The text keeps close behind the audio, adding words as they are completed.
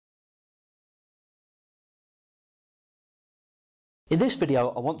In this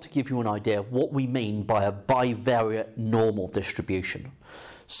video, I want to give you an idea of what we mean by a bivariate normal distribution.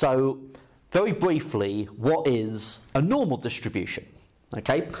 So, very briefly, what is a normal distribution?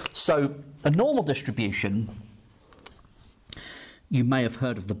 Okay, so a normal distribution, you may have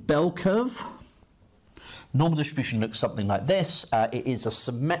heard of the bell curve. Normal distribution looks something like this. It is a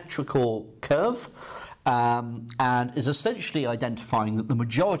symmetrical curve and is essentially identifying that the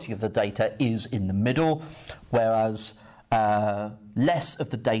majority of the data is in the middle, whereas less of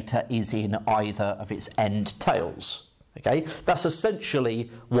the data is in either of its end tails. Okay, that's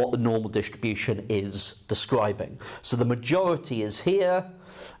essentially what the normal distribution is describing. So the majority is here,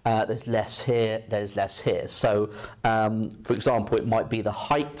 there's less here, there's less here. So, for example, it might be the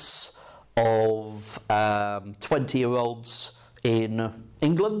heights of 20-year-olds in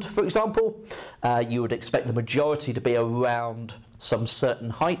England, for example. You would expect the majority to be around some certain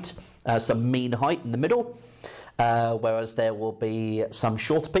height, some mean height in the middle, whereas there will be some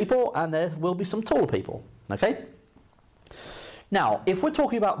shorter people and there will be some taller people. Okay? Now, if we're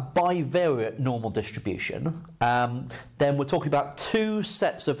talking about bivariate normal distribution, then we're talking about two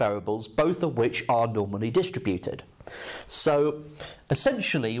sets of variables, both of which are normally distributed. So,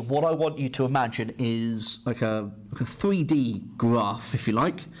 essentially, what I want you to imagine is like a 3D graph, if you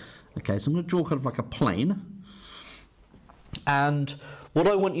like. Okay, so I'm going to draw kind of like a plane. And what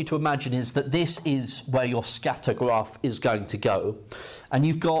I want you to imagine is that this is where your scatter graph is going to go. And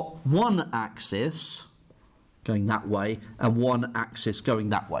you've got one axis going that way and one axis going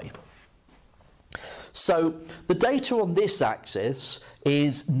that way. So the data on this axis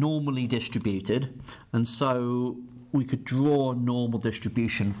is normally distributed, and so we could draw a normal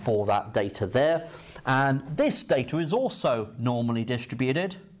distribution for that data there, and this data is also normally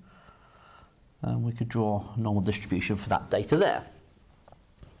distributed, and we could draw a normal distribution for that data there.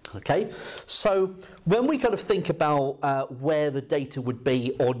 Okay, so when we kind of think about where the data would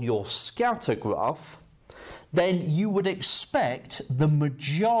be on your scatter graph, then you would expect the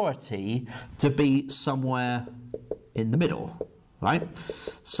majority to be somewhere in the middle, right?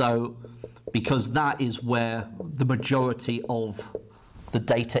 So, because that is where the majority of the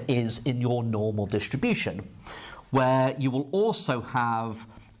data is in your normal distribution, where you will also have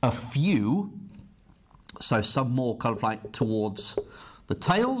a few, so some more kind of like towards the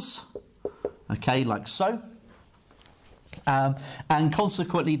tails, okay, like so. And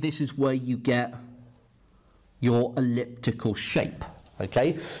consequently, this is where you get your elliptical shape.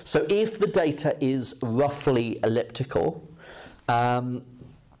 Okay, so if the data is roughly elliptical, then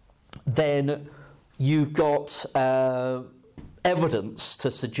you've got evidence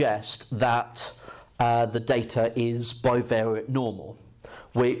to suggest that the data is bivariate normal,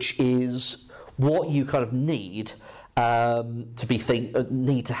 which is what you kind of need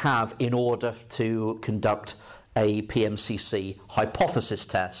to have in order to conduct a PMCC hypothesis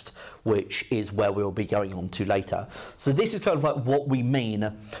test, which is where we'll be going on to later. So this is kind of like what we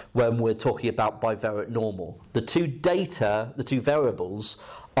mean when we're talking about bivariate normal. The two variables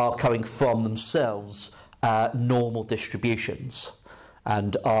are coming from themselves normal distributions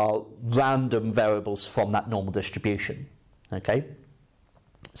and are random variables from that normal distribution. Okay?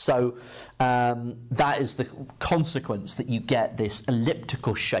 So that is the consequence, that you get this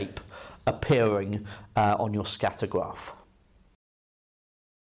elliptical shape appearing on your scatter graph.